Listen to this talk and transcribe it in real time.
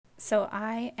So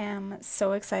I am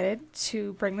so excited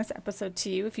to bring this episode to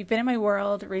you. If you've been in my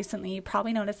world recently, you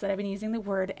probably noticed that I've been using the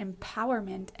word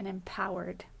empowerment and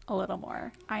empowered a little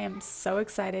more. I am so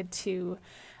excited to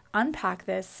unpack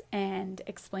this and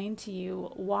explain to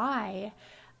you why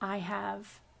I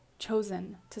have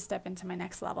chosen to step into my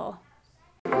next level.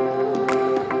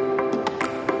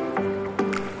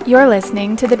 You're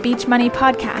listening to the Beach Money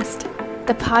Podcast,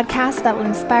 the podcast that will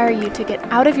inspire you to get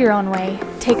out of your own way,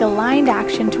 take aligned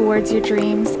action towards your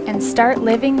dreams, and start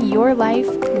living your life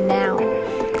now.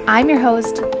 I'm your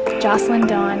host, Jocelyn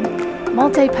Dawn,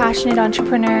 multi-passionate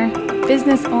entrepreneur,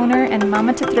 business owner, and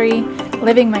mama to three,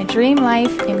 living my dream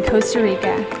life in Costa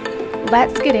Rica.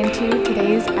 Let's get into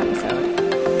today's episode.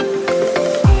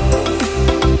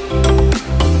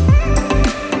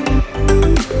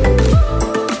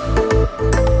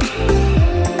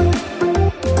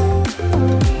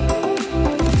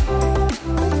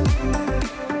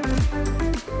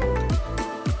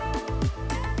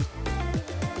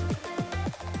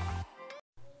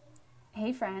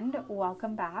 Hey friend,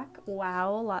 welcome back.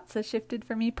 Wow, lots has shifted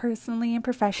for me personally and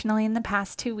professionally in the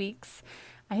past 2 weeks.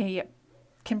 I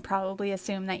can probably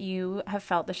assume that you have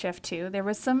felt the shift too. There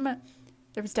was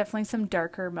definitely some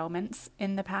darker moments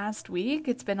in the past week.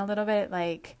 It's been a little bit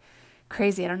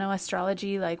crazy. I don't know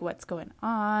astrology, what's going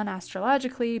on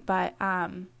astrologically, but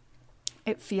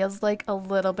it feels like a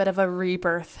little bit of a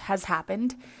rebirth has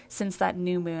happened since that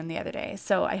new moon the other day.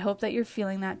 So I hope that you're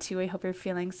feeling that too. I hope you're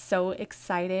feeling so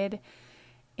excited,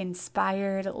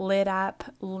 inspired, lit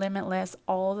up, limitless,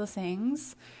 all the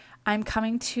things. I'm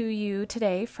coming to you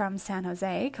today from San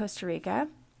Jose, Costa Rica.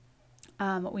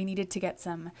 We needed to get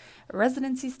some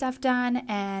residency stuff done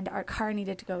and our car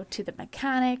needed to go to the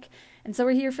mechanic. And so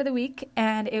we're here for the week,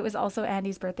 and it was also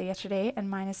Andy's birthday yesterday and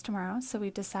mine is tomorrow. So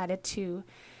we've decided to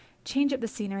change up the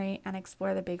scenery and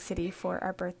explore the big city for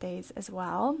our birthdays as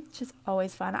well, which is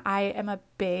always fun. I am a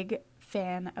big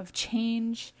fan of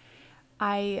change.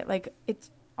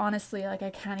 Honestly, I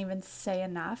can't even say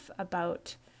enough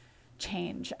about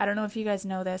change. I don't know if you guys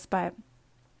know this, but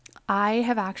I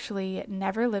have actually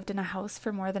never lived in a house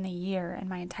for more than a year in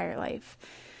my entire life.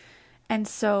 And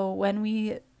so when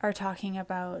we are talking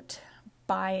about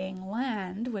buying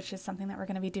land, which is something that we're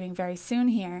going to be doing very soon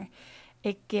here,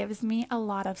 it gives me a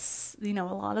lot of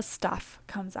stuff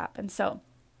comes up. And so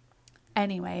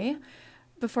anyway,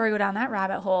 before I go down that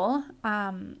rabbit hole,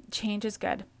 change is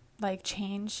good.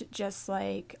 Change just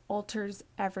alters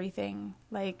everything,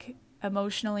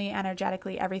 emotionally,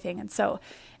 energetically, everything. And so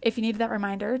if you need that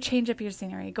reminder, change up your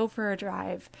scenery, go for a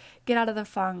drive, get out of the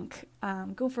funk,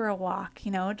 go for a walk,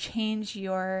 change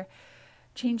your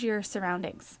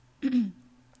surroundings and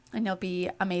you'll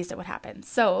be amazed at what happens.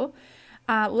 So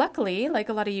luckily, like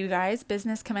a lot of you guys,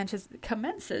 business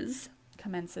commences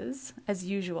as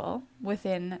usual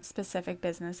within specific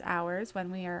business hours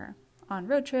when we are on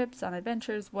road trips, on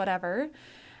adventures, whatever.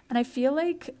 And I feel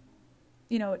like,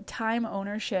 time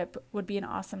ownership would be an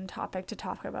awesome topic to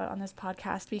talk about on this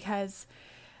podcast, because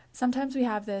sometimes we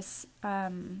have this, I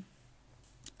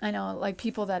know,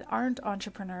 people that aren't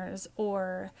entrepreneurs,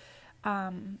 or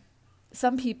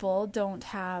some people don't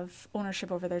have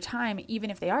ownership over their time, even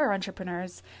if they are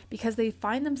entrepreneurs, because they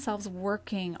find themselves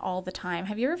working all the time.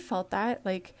 Have you ever felt that?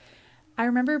 I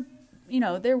remember,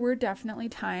 there were definitely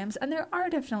times, and there are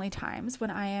definitely times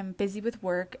when I am busy with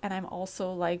work and I'm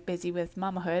also busy with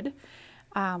mamahood,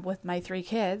 with my 3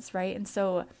 kids, right? And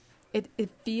so it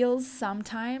feels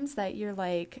sometimes that you're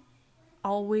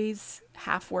always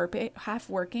half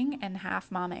working and half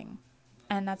momming.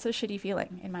 And that's a shitty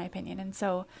feeling, in my opinion. And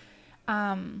so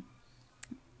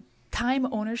time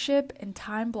ownership and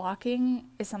time blocking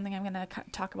is something I'm going to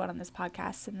talk about on this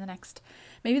podcast in the next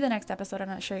episode. I'm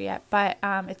not sure yet, but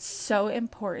it's so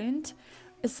important,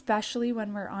 especially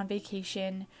when we're on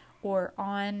vacation or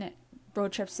on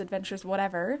road trips, adventures,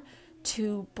 whatever,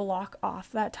 to block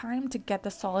off that time to get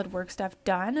the solid work stuff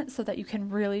done so that you can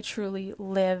really truly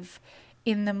live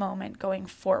in the moment going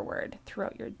forward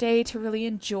throughout your day, to really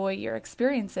enjoy your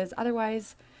experiences.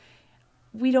 Otherwise,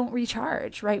 we don't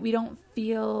recharge, right? We don't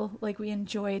feel like we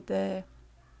enjoyed the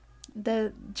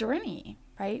journey,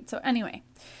 right? So anyway,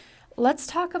 let's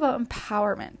talk about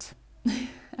empowerment.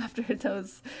 After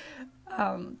those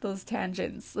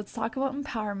tangents, let's talk about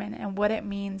empowerment and what it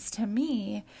means to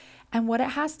me and what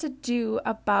it has to do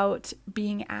about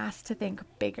being asked to think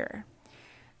bigger.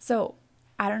 So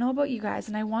I don't know about you guys,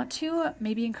 and I want to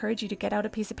maybe encourage you to get out a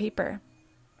piece of paper.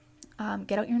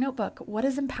 Get out your notebook. What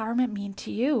does empowerment mean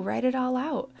to you? Write it all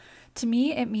out. To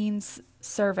me, it means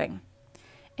serving.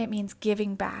 It means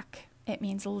giving back. It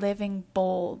means living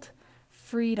bold,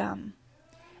 freedom,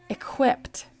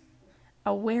 equipped,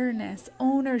 awareness,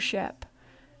 ownership,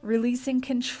 releasing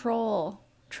control,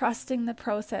 trusting the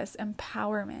process,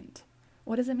 empowerment.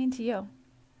 What does it mean to you?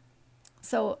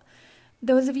 So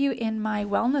those of you in my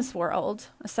wellness world,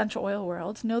 essential oil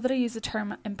world, know that I use the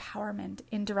term empowerment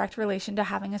in direct relation to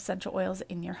having essential oils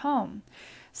in your home.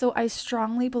 So I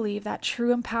strongly believe that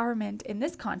true empowerment in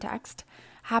this context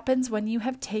happens when you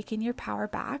have taken your power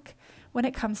back when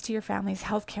it comes to your family's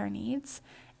healthcare needs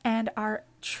and are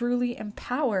truly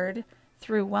empowered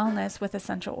through wellness with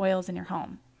essential oils in your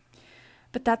home.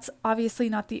 But that's obviously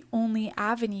not the only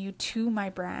avenue to my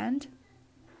brand.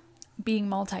 Being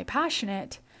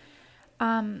multi-passionate,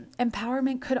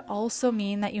 empowerment could also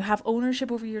mean that you have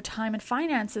ownership over your time and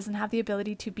finances and have the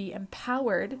ability to be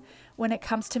empowered when it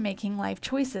comes to making life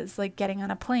choices, like getting on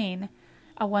a plane,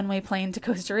 a one-way plane to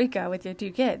Costa Rica with your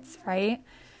 2 kids, right?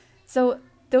 So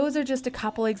those are just a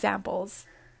couple examples.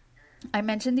 I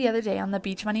mentioned the other day on the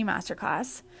Beach Money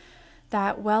Masterclass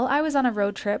that while I was on a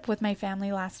road trip with my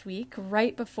family last week,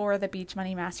 right before the Beach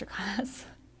Money Masterclass,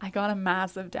 I got a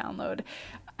massive download.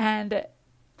 And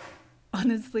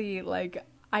honestly, like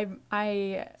I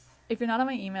if you're not on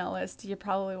my email list, you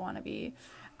probably want to be.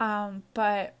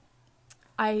 But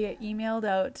I emailed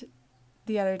out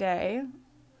the other day,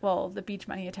 well, the Beach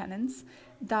Money attendants,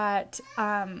 that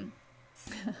I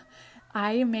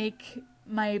make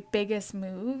my biggest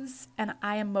moves and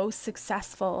I am most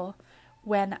successful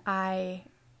when I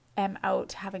am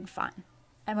out having fun.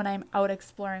 And when I'm out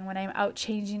exploring, when I'm out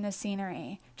changing the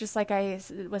scenery, just like I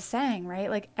was saying, right?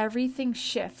 Like everything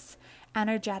shifts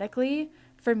energetically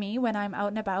for me when I'm out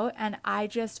and about, and I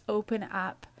just open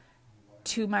up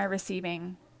to my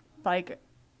receiving, like,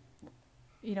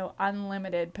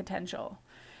 unlimited potential.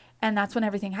 And that's when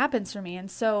everything happens for me. And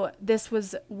so this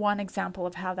was one example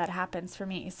of how that happens for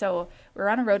me. So we're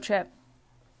on a road trip.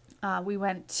 We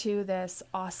went to this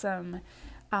awesome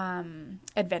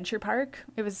adventure park.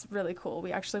 It was really cool.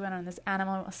 We actually went on this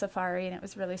animal safari and it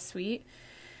was really sweet.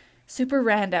 Super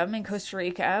random in Costa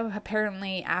Rica.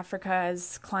 Apparently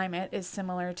Africa's climate is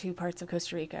similar to parts of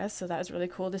Costa Rica. So that was really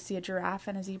cool to see a giraffe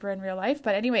and a zebra in real life.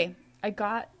 But anyway, I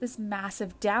got this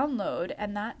massive download,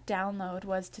 and that download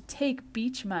was to take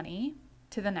Beach Money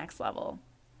to the next level.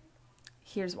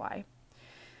 Here's why.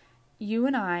 You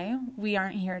and I, we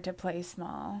aren't here to play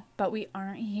small, but we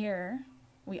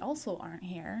also aren't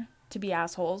here to be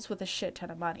assholes with a shit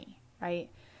ton of money, right?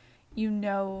 You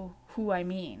know who I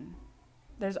mean.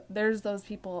 There's those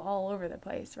people all over the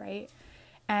place, right?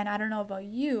 And I don't know about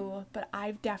you, but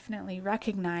I've definitely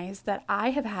recognized that I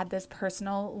have had this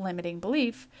personal limiting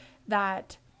belief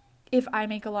that if I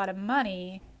make a lot of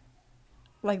money,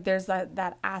 like there's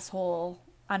that asshole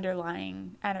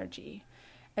underlying energy.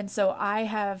 And so I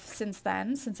have since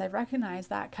I've recognized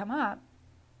that come up,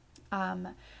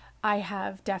 I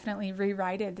have definitely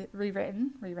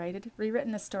rewritten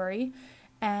the story.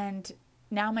 And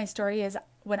now my story is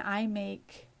when I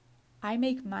make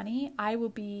money, I will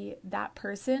be that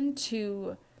person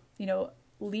to,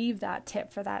 leave that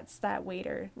tip for that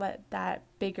waiter, let that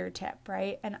bigger tip,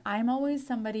 right? And I'm always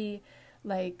somebody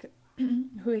like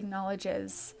who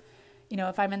acknowledges,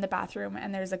 if I'm in the bathroom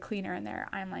and there's a cleaner in there,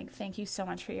 I'm like, thank you so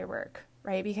much for your work,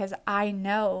 right? Because I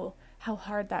know how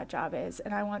hard that job is.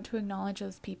 And I want to acknowledge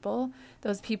those people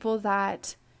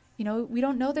that, we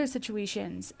don't know their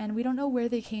situations and we don't know where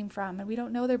they came from and we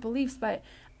don't know their beliefs. But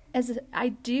as I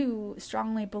do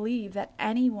strongly believe that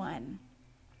anyone,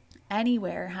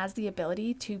 anywhere has the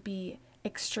ability to be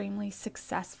extremely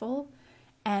successful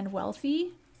and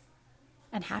wealthy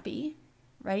and happy,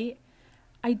 right?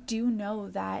 I do know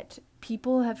that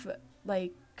people have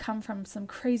come from some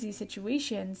crazy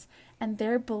situations and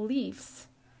their beliefs,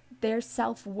 their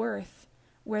self-worth,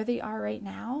 where they are right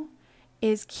now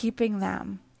is keeping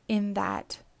them in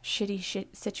that shitty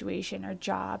situation or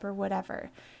job or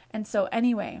whatever. And so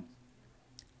anyway,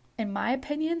 in my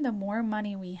opinion, the more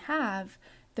money we have,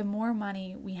 the more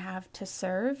money we have to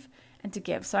serve and to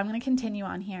give. So I'm going to continue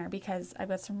on here because I've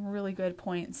got some really good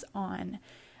points on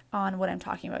what I'm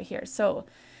talking about here. So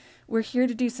we're here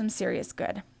to do some serious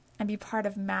good and be part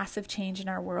of massive change in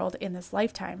our world in this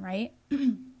lifetime, right?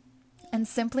 And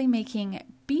simply making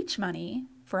beach money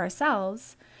for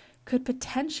ourselves could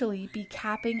potentially be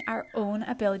capping our own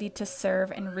ability to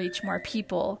serve and reach more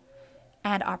people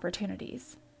and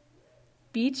opportunities.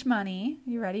 Beach money,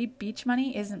 you ready? Beach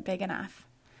money isn't big enough.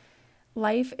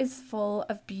 Life is full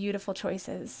of beautiful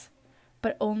choices,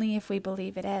 but only if we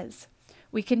believe it is.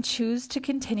 We can choose to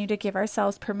continue to give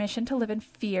ourselves permission to live in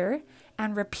fear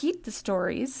and repeat the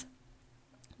stories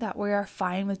that we are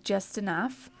fine with just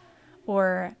enough,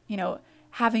 or,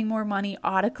 having more money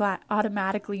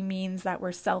automatically means that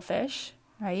we're selfish,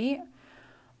 right?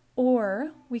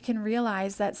 Or we can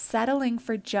realize that settling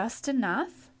for just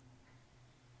enough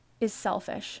is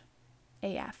selfish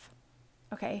AF.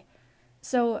 Okay,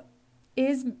 so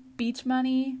is beach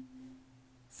money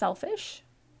selfish?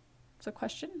 It's a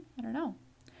question. I don't know.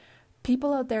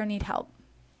 People out there need help.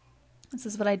 This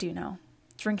is what I do know.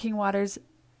 Drinking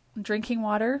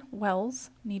water wells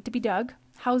need to be dug.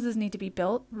 Houses need to be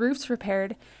built. Roofs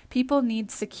repaired. People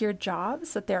need secure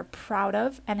jobs that they're proud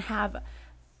of and have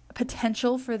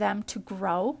potential for them to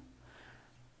grow.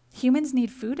 Humans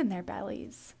need food in their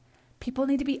bellies. People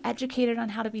need to be educated on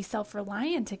how to be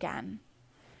self-reliant again.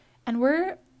 And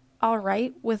we're all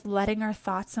right with letting our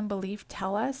thoughts and belief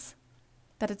tell us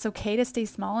that it's okay to stay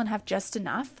small and have just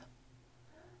enough.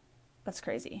 That's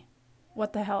crazy.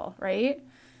 What the hell, right?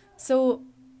 So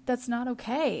that's not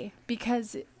okay,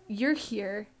 because you're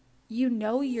here. You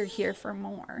know you're here for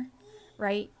more,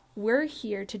 right? We're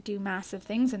here to do massive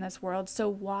things in this world. So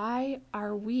why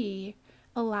are we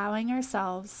allowing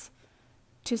ourselves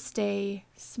to stay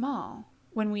small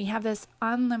when we have this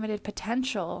unlimited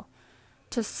potential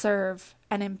to serve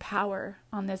and empower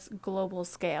on this global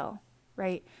scale,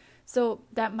 right? So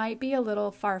that might be a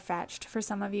little far-fetched for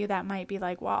some of you. That might be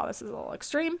like, wow, this is a little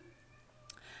extreme.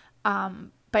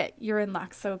 But you're in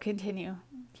luck, so continue.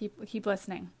 Keep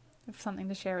listening. I have something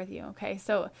to share with you, okay?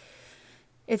 So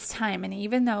it's time. And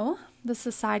even though the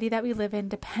society that we live in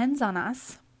depends on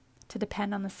us to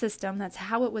depend on the system, that's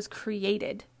how it was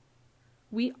created,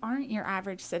 we aren't your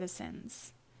average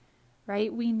citizens,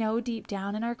 right? We know deep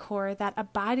down in our core that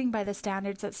abiding by the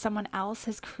standards that someone else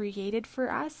has created for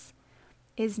us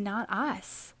is not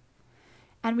us.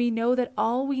 And we know that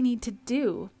all we need to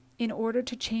do in order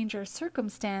to change our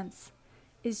circumstance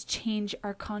is change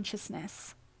our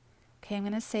consciousness. Okay, I'm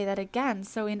going to say that again.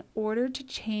 So in order to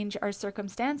change our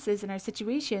circumstances and our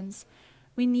situations,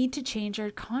 we need to change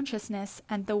our consciousness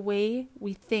and the way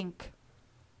we think.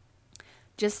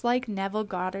 Just like Neville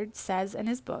Goddard says in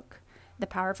his book, The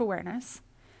Power of Awareness,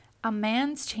 a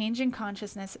man's change in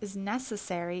consciousness is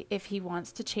necessary if he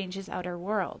wants to change his outer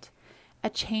world. A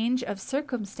change of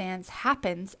circumstance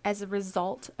happens as a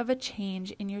result of a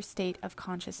change in your state of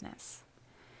consciousness.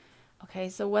 Okay,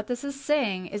 so what this is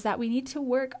saying is that we need to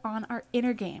work on our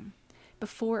inner game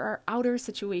before our outer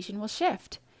situation will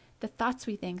shift. The thoughts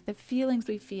we think, the feelings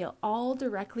we feel, all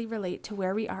directly relate to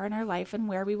where we are in our life and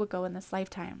where we will go in this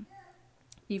lifetime.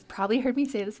 You've probably heard me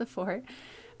say this before,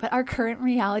 but our current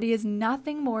reality is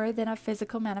nothing more than a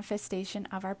physical manifestation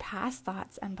of our past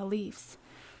thoughts and beliefs.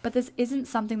 But this isn't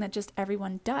something that just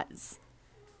everyone does,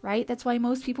 right? That's why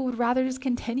most people would rather just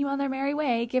continue on their merry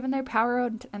way, giving their power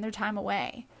and their time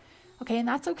away. Okay, and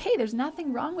that's okay. There's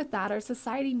nothing wrong with that. Our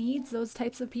society needs those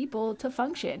types of people to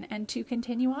function and to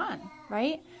continue on,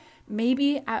 right?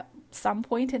 Maybe at some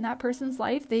point in that person's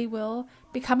life, they will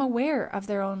become aware of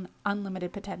their own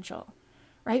unlimited potential,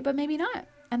 right? But maybe not,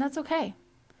 and that's okay,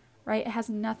 right? It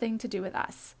has nothing to do with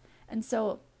us. And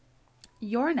so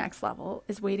your next level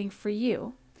is waiting for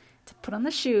you to put on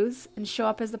the shoes and show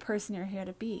up as the person you're here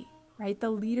to be, right? The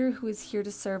leader who is here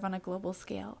to serve on a global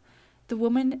scale. The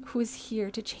woman who is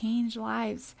here to change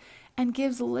lives and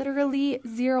gives literally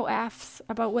 0 Fs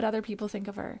about what other people think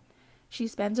of her. She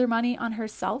spends her money on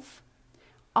herself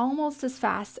almost as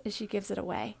fast as she gives it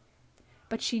away.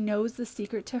 But she knows the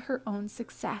secret to her own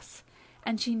success,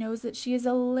 and she knows that she is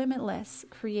a limitless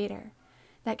creator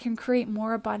that can create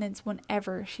more abundance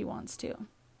whenever she wants to.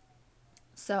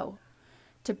 So,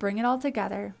 to bring it all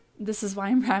together, this is why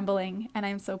I'm rambling and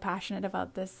I'm so passionate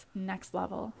about this next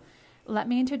level. Let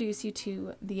me introduce you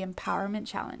to the Empowerment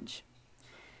Challenge.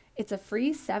 It's a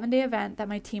free 7-day event that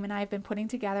my team and I have been putting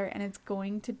together, and it's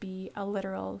going to be a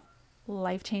literal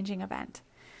life-changing event.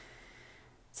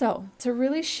 So, to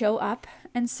really show up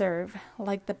and serve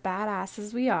like the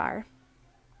badasses we are,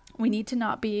 we need to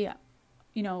not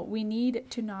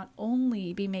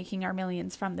only be making our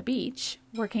millions from the beach,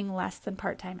 working less than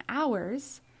part-time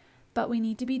hours, but we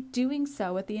need to be doing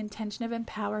so with the intention of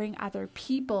empowering other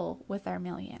people with our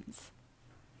millions.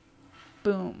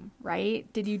 Boom,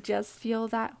 right? Did you just feel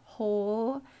that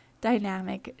whole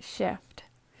dynamic shift?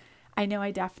 I know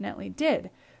I definitely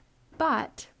did.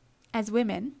 But as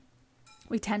women,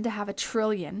 we tend to have 1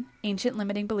 trillion ancient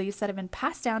limiting beliefs that have been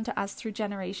passed down to us through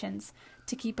generations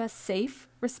to keep us safe,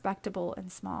 respectable,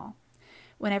 and small.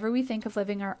 Whenever we think of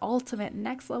living our ultimate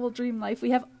next level dream life,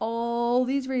 we have all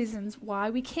these reasons why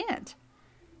we can't,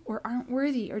 or aren't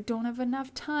worthy, or don't have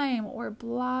enough time, or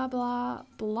blah, blah,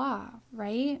 blah,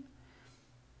 right?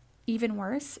 Even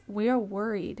worse, we are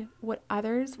worried what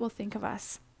others will think of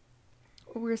us,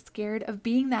 or we're scared of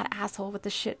being that asshole with a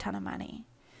shit ton of money.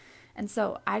 And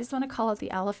so I just want to call out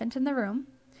the elephant in the room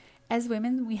As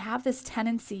women, we have this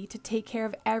tendency to take care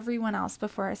of everyone else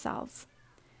before ourselves.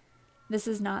 This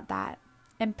is not that.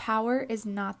 Empower is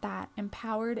not that.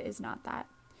 Empowered is not that.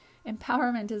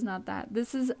 Empowerment is not that.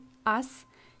 This is us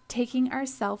taking our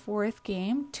self-worth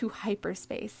game to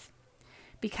hyperspace,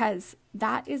 because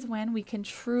that is when we can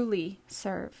truly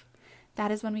serve.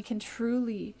 That is when we can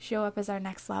truly show up as our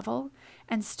next level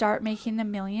and start making the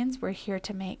millions we're here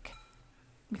to make,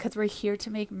 because we're here to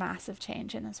make massive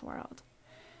change in this world.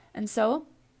 And so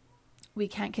we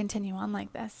can't continue on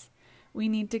like this. We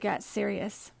need to get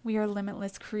serious. We are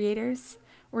limitless creators.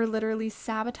 We're literally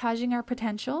sabotaging our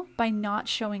potential by not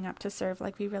showing up to serve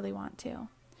like we really want to.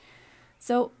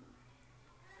 So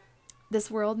this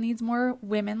world needs more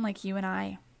women like you and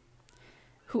I,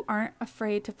 who aren't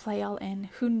afraid to play all in,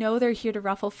 who know they're here to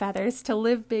ruffle feathers, to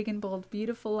live big and bold,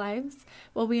 beautiful lives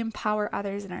while we empower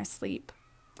others in our sleep.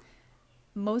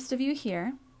 Most of you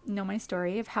here know my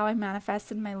story of how I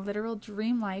manifested my literal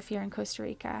dream life here in Costa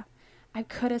Rica. I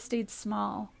could have stayed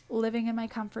small, living in my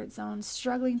comfort zone,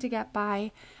 struggling to get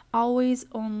by, always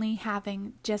only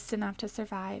having just enough to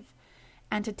survive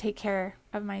and to take care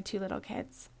of my 2 little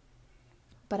kids.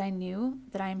 But I knew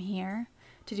that I'm here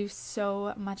to do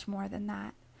so much more than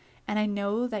that. And I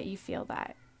know that you feel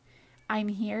that. I'm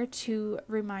here to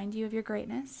remind you of your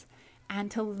greatness and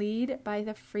to lead by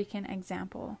the freaking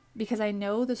example, because I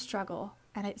know the struggle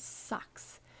and it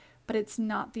sucks, but it's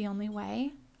not the only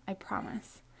way, I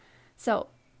promise. So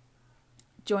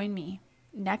join me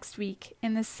next week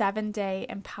in the 7-day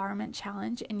empowerment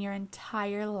challenge, and your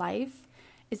entire life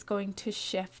is going to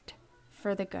shift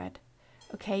for the good.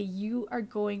 Okay, you are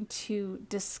going to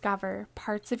discover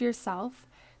parts of yourself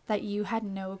that you had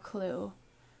no clue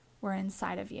were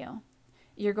inside of you.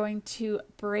 You're going to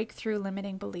break through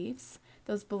limiting beliefs,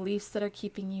 those beliefs that are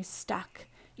keeping you stuck,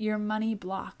 your money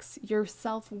blocks, your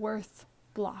self-worth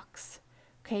blocks.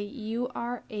 Okay, you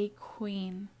are a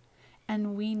queen,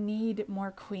 and we need more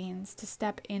queens to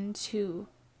step into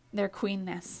their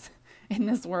queenness in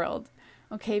this world.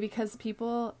 Okay, because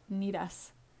people need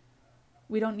us.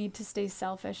 We don't need to stay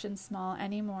selfish and small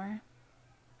anymore.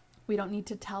 We don't need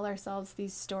to tell ourselves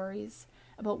these stories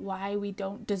about why we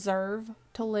don't deserve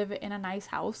to live in a nice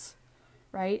house,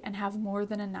 right? And have more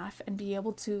than enough and be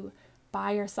able to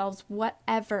buy ourselves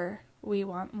whatever we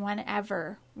want,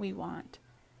 whenever we want,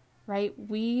 right?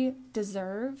 We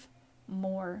deserve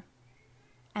more.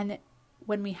 And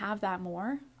when we have that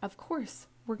more, of course,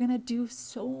 we're going to do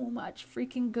so much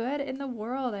freaking good in the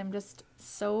world. I'm just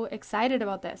so excited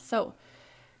about this. So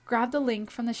grab the link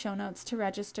from the show notes to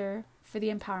register for the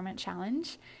Empowerment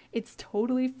Challenge. It's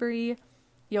totally free.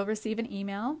 You'll receive an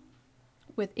email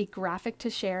with a graphic to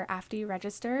share after you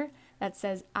register that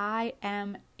says, I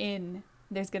am in.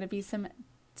 There's going to be some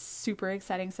super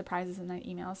exciting surprises in that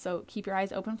email. So keep your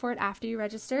eyes open for it after you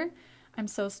register. I'm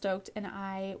so stoked, and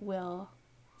I will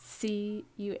see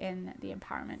you in the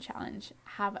Empowerment Challenge.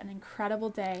 Have an incredible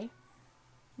day.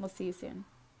 We'll see you soon.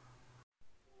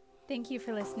 Thank you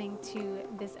for listening to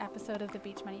this episode of the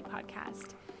Beach Money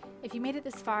Podcast. If you made it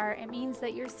this far, it means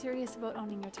that you're serious about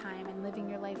owning your time and living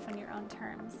your life on your own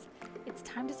terms. It's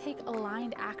time to take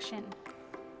aligned action.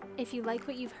 If you like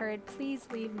what you've heard, please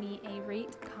leave me a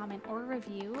rate, comment, or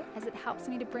review, as it helps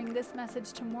me to bring this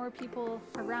message to more people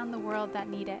around the world that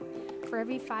need it. For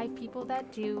every 5 people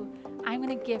that do, I'm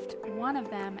going to gift one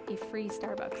of them a free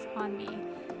Starbucks on me.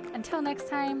 Until next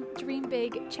time, dream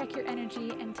big, check your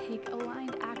energy, and take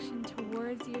aligned action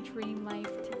towards your dream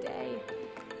life today.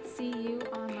 See you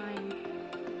online.